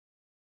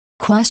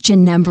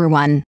Question number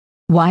 1.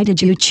 Why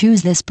did you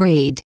choose this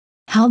breed?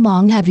 How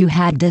long have you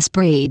had this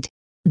breed?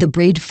 The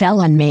breed fell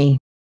on me.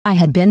 I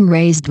had been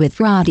raised with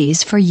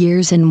rotties for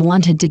years and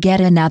wanted to get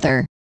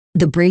another.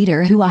 The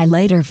breeder, who I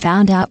later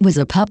found out was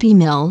a puppy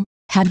mill,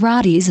 had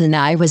rotties and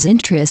I was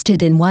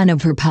interested in one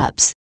of her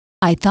pups.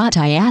 I thought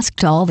I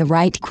asked all the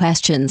right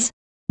questions.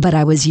 But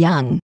I was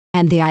young,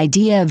 and the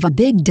idea of a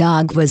big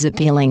dog was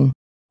appealing.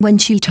 When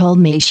she told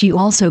me she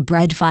also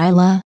bred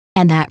Fila,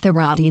 and that the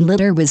rottie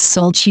litter was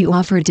sold, she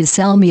offered to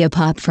sell me a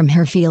pup from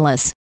her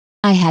filas.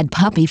 I had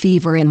puppy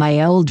fever and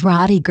my old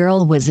rottie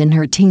girl was in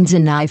her teens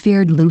and I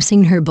feared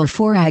losing her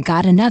before I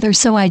got another,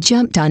 so I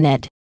jumped on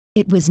it.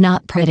 It was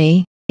not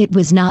pretty, it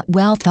was not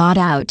well thought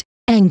out,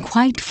 and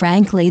quite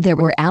frankly there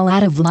were a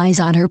lot of lies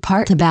on her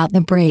part about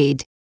the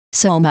breed.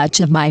 So much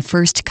of my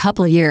first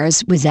couple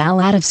years was a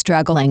lot of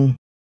struggling.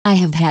 I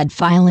have had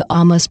Fila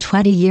almost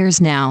 20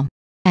 years now,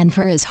 and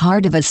for as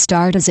hard of a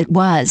start as it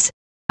was,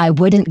 I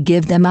wouldn't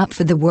give them up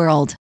for the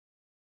world.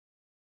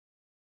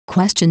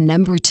 Question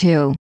number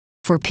 2.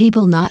 For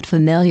people not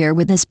familiar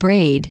with this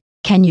breed,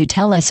 can you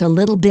tell us a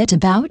little bit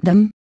about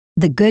them?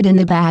 The good and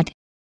the bad?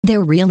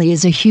 There really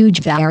is a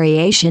huge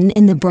variation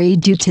in the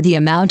breed due to the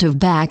amount of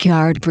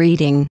backyard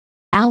breeding.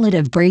 A lot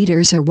of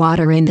breeders are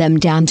watering them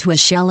down to a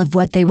shell of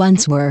what they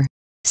once were.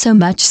 So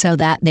much so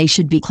that they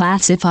should be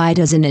classified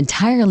as an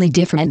entirely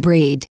different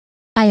breed.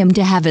 I am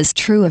to have as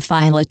true a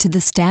Fila to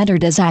the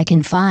standard as I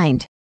can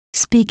find.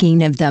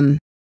 Speaking of them,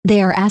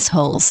 they are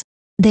assholes.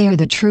 They are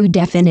the true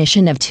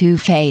definition of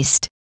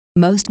two-faced.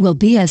 Most will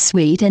be as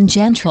sweet and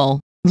gentle,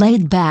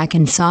 laid back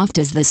and soft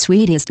as the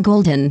sweetest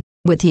golden,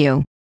 with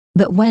you.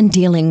 But when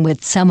dealing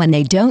with someone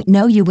they don't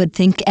know, you would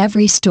think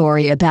every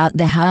story about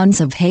the hounds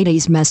of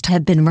Hades must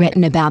have been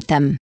written about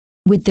them.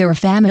 With their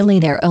family,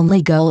 their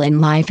only goal in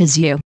life is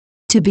you.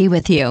 To be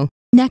with you,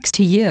 next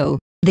to you.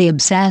 They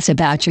obsess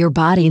about your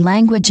body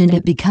language and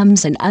it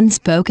becomes an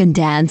unspoken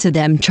dance of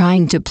them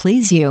trying to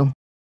please you.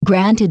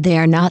 Granted, they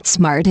are not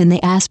smart in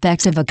the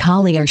aspects of a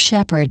collie or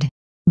shepherd,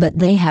 but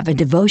they have a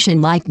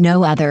devotion like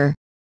no other.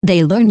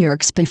 They learn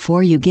yerks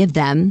before you give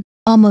them,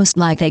 almost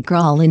like they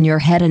crawl in your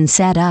head and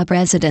set up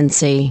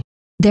residency.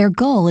 Their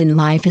goal in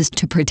life is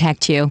to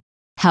protect you.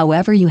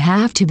 However, you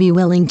have to be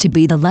willing to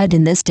be the lead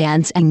in this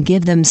dance and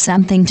give them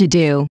something to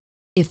do.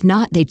 If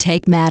not, they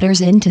take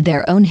matters into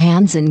their own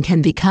hands and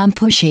can become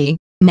pushy,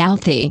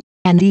 mouthy,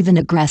 and even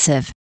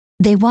aggressive.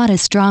 They want a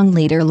strong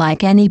leader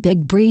like any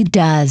big breed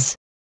does.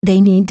 They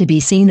need to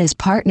be seen as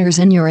partners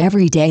in your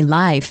everyday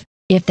life.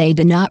 If they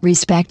do not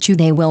respect you,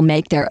 they will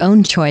make their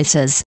own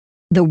choices.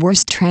 The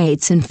worst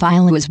traits in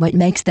Fila is what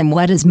makes them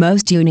what is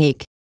most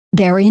unique.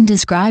 Their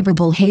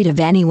indescribable hate of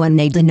anyone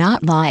they do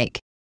not like.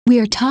 We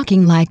are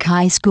talking like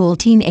high school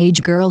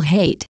teenage girl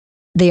hate.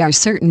 They are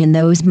certain in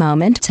those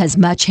moments as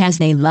much as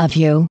they love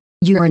you,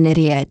 you're an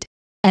idiot.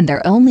 And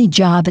their only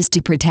job is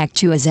to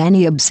protect you as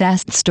any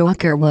obsessed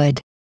stalker would.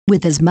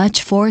 With as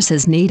much force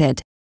as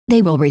needed.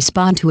 They will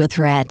respond to a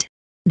threat.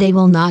 They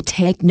will not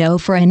take no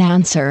for an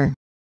answer.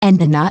 And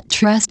do not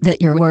trust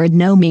that your word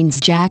no means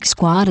jack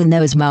squat in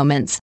those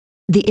moments.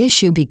 The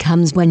issue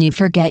becomes when you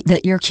forget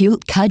that your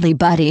cute cuddly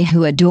buddy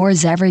who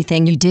adores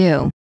everything you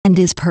do, and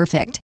is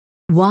perfect,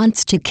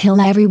 wants to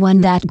kill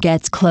everyone that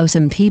gets close,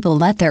 and people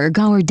let their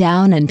guard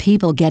down and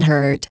people get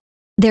hurt.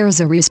 There is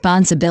a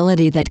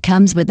responsibility that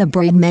comes with a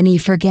breed many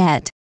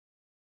forget.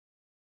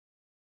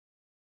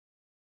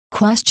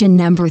 Question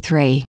number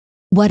 3.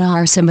 What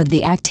are some of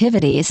the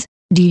activities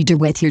do you do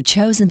with your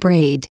chosen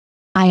breed?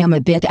 I am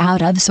a bit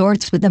out of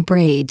sorts with the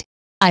breed.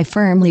 I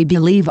firmly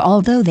believe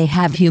although they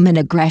have human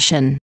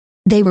aggression,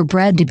 they were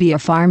bred to be a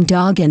farm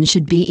dog and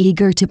should be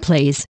eager to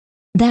please.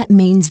 That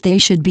means they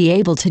should be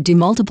able to do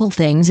multiple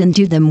things and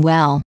do them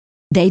well.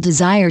 They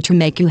desire to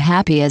make you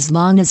happy as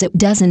long as it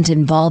doesn't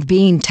involve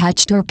being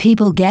touched or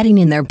people getting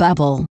in their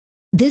bubble.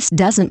 This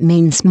doesn't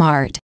mean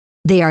smart.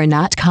 They are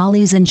not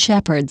collies and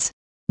shepherds.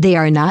 They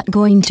are not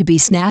going to be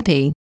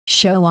snappy,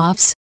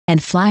 show-offs,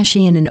 and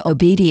flashy in an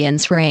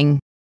obedience ring.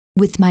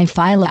 With my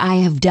Fila I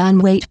have done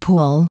weight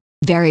pull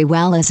very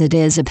well, as it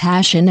is a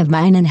passion of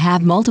mine, and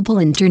have multiple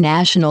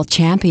international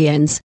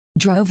champions,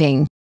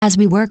 droving, as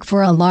we work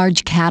for a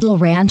large cattle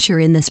rancher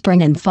in the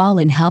spring and fall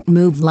and help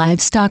move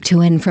livestock to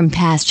and from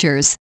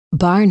pastures,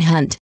 barn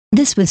hunt.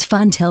 This was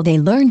fun till they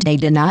learned they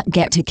did not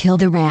get to kill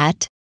the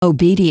rat.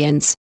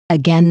 Obedience,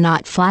 again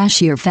not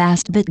flashy or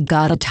fast but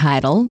got a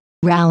title,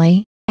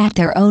 rally, at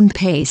their own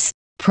pace.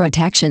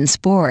 Protection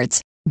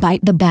sports,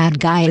 bite the bad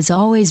guy is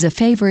always a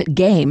favorite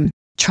game.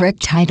 Trick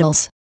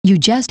titles, you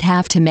just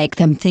have to make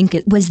them think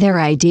it was their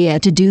idea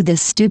to do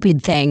this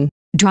stupid thing.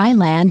 Dry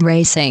land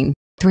racing,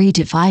 3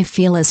 to 5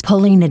 filas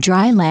pulling a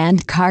dry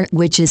land cart,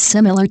 which is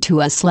similar to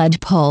a sled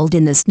pulled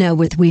in the snow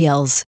with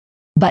wheels.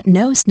 But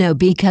no snow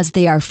because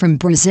they are from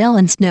Brazil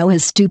and snow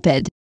is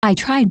stupid. I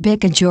tried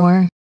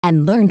Bicajor,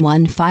 and learned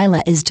one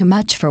Fila is too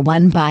much for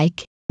one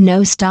bike.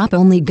 No stop,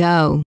 only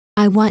go.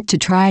 I want to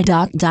try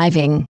dock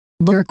diving,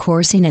 lure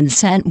coursing and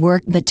scent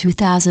work, but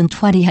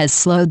 2020 has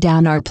slowed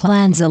down our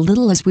plans a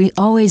little as we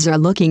always are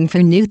looking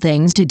for new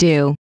things to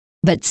do.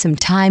 but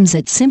sometimes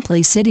it's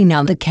simply sitting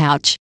on the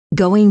couch,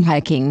 going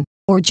hiking,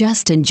 or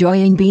just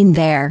enjoying being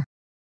there.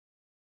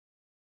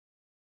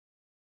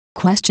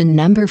 Question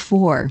number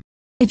 4.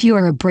 If you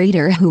are a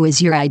breeder, who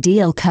is your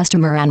ideal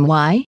customer and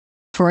why?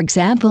 For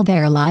example,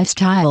 their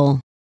lifestyle.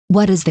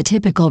 What is the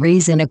typical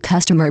reason a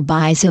customer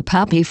buys a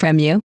puppy from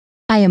you?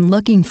 I am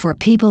looking for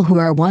people who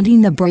are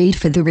wanting the breed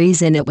for the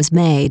reason it was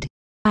made.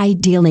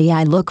 Ideally,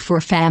 I look for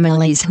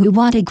families who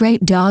want a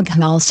great dog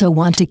who also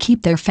want to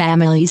keep their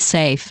families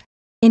safe.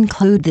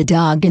 Include the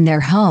dog in their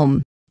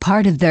home,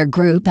 part of their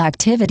group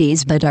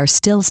activities, but are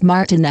still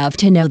smart enough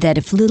to know that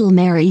if little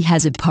Mary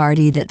has a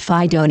party that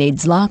Fido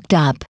needs locked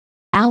up.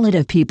 A lot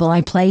of people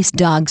I place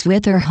dogs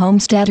with are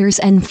homesteaders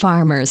and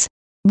farmers,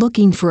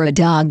 looking for a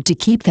dog to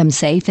keep them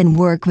safe and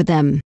work with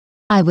them.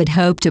 I would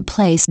hope to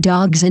place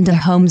dogs into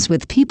homes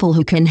with people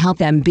who can help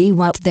them be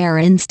what their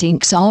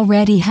instincts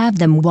already have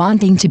them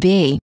wanting to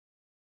be.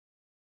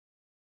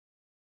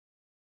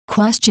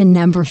 Question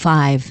number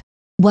 5.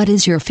 What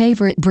is your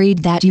favorite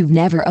breed that you've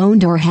never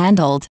owned or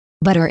handled,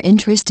 but are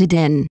interested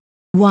in?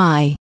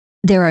 Why?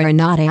 There are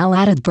not a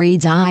lot of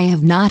breeds I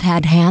have not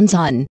had hands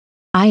on.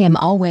 I am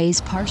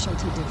always partial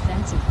to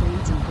defensive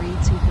breeds and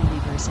breeds who can be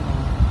versatile.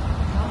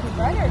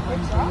 Prater,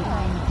 good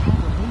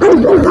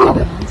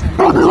job.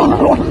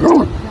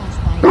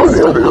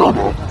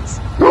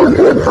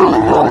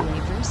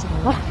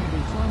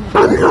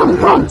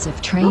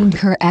 If trained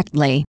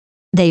correctly,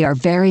 they are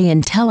very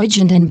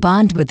intelligent and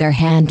bond with their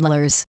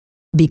handlers.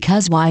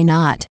 Because why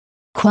not?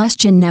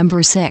 Question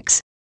number 6.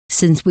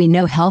 Since we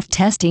know health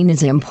testing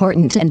is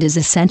important and is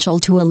essential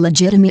to a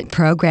legitimate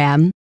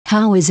program,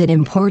 how is it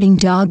importing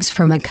dogs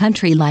from a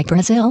country like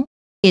Brazil?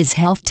 Is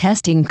health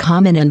testing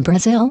common in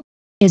Brazil?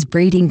 Is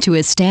breeding to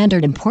a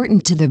standard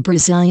important to the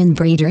Brazilian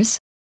breeders?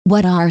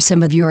 What are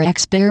some of your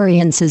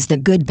experiences, the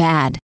good,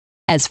 bad?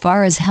 As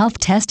far as health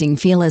testing,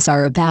 filas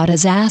are about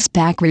as ass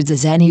backwards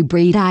as any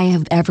breed I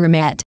have ever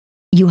met.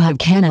 You have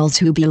kennels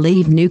who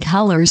believe new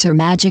colors are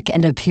magic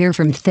and appear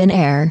from thin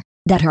air,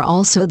 that are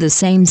also the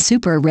same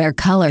super rare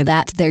color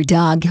that their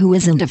dog who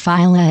isn't a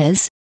fila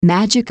is,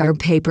 magic or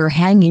paper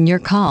hanging your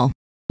call.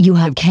 You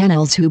have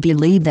kennels who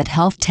believe that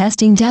health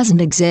testing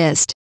doesn't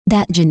exist,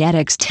 that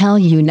genetics tell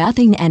you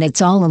nothing and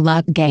it's all a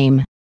luck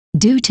game.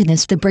 Due to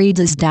this, the breed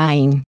is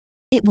dying.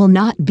 It will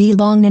not be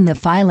long and the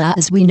fila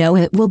as we know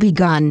it will be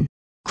gone.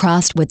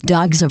 Crossed with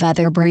dogs of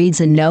other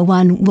breeds and no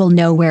one will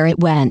know where it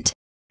went.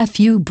 A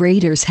few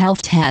breeders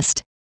health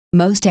test.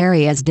 Most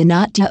areas do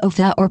not do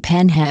OFA or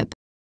penhip.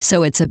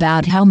 So it's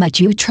about how much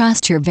you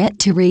trust your vet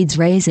to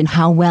raise and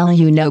how well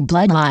you know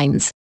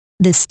bloodlines.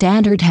 The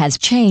standard has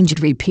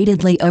changed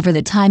repeatedly over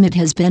the time it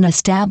has been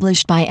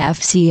established by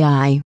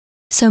FCI.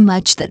 So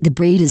much that the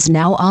breed is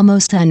now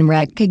almost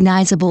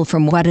unrecognizable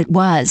from what it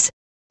was.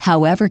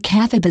 However,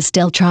 CAFIB is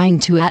still trying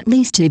to at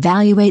least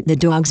evaluate the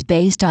dogs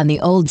based on the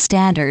old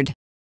standard,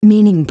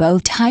 meaning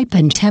both type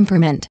and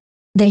temperament.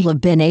 They have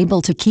been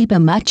able to keep a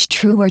much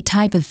truer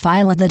type of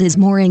fila that is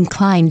more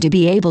inclined to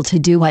be able to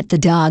do what the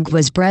dog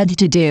was bred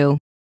to do,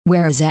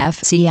 whereas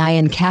FCI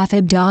and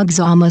CAFIB dogs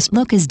almost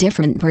look as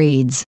different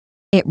breeds.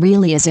 It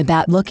really is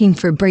about looking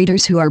for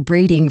breeders who are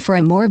breeding for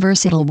a more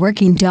versatile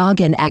working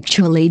dog and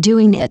actually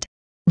doing it.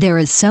 There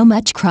is so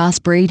much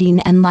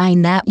crossbreeding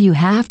online that you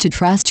have to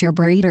trust your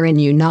breeder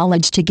and your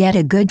knowledge to get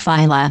a good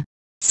fila.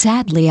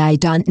 Sadly, I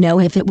don't know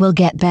if it will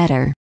get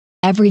better.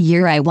 Every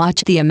year I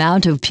watch the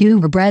amount of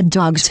purebred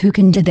dogs who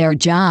can do their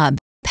job,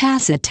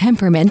 pass a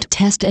temperament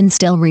test and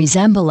still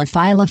resemble a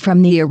fila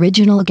from the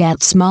original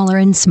get smaller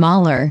and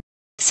smaller.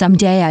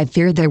 Someday I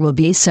fear there will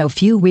be so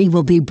few we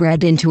will be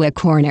bred into a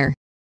corner.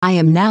 I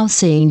am now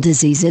seeing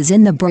diseases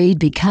in the breed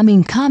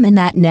becoming common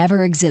that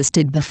never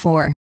existed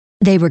before.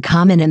 They were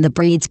common in the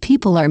breeds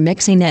people are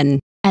mixing in,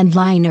 and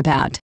lying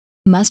about.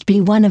 Must be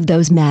one of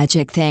those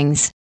magic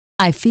things.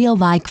 I feel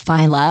like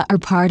fila are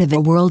part of a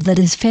world that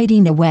is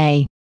fading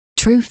away.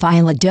 True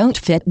fila don't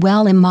fit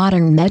well in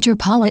modern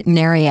metropolitan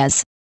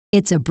areas.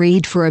 It's a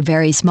breed for a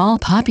very small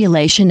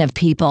population of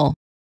people.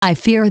 I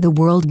fear the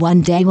world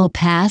one day will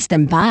pass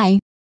them by,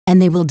 and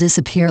they will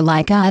disappear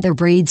like other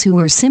breeds who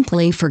were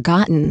simply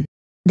forgotten.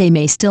 They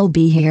may still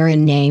be here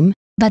in name,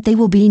 but they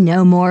will be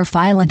no more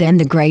fila than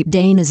the Great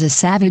Dane is a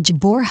savage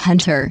boar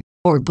hunter,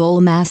 or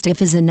Bull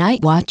Mastiff is a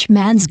night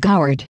watchman's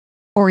guard,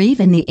 or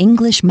even the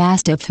English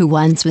Mastiff who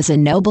once was a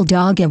noble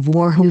dog of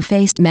war who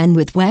faced men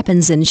with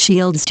weapons and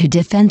shields to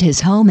defend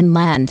his home and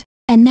land,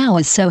 and now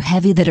is so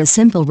heavy that a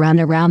simple run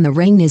around the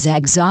ring is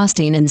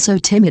exhausting and so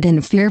timid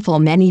and fearful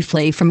many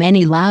flee from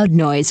any loud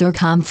noise or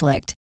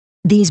conflict.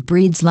 These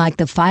breeds like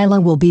the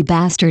fila will be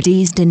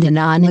bastardized into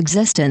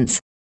non-existence,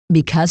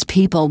 because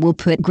people will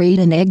put greed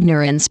and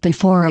ignorance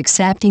before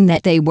accepting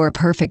that they were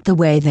perfect the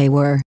way they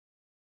were.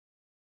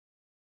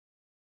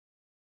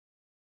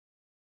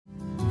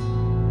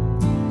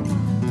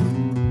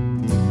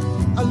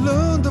 I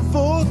learned of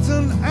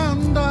Fortune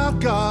and our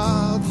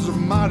gods, of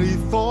mighty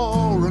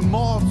Thor and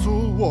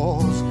mortal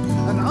wars,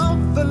 and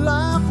of the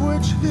life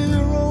which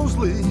heroes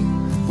lead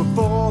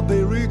before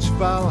they reach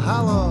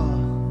Valhalla.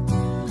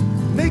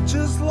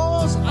 Nature's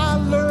laws I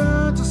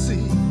learned to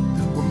see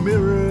were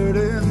mirrored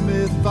in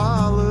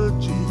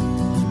mythology.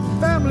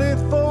 Family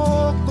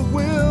folk, the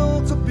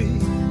will to be,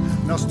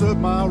 now stirred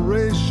my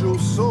racial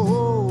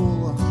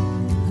soul.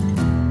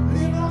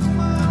 Live on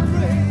my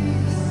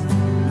race,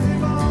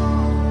 live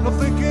on. Now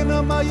thinking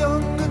of my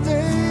younger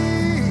days.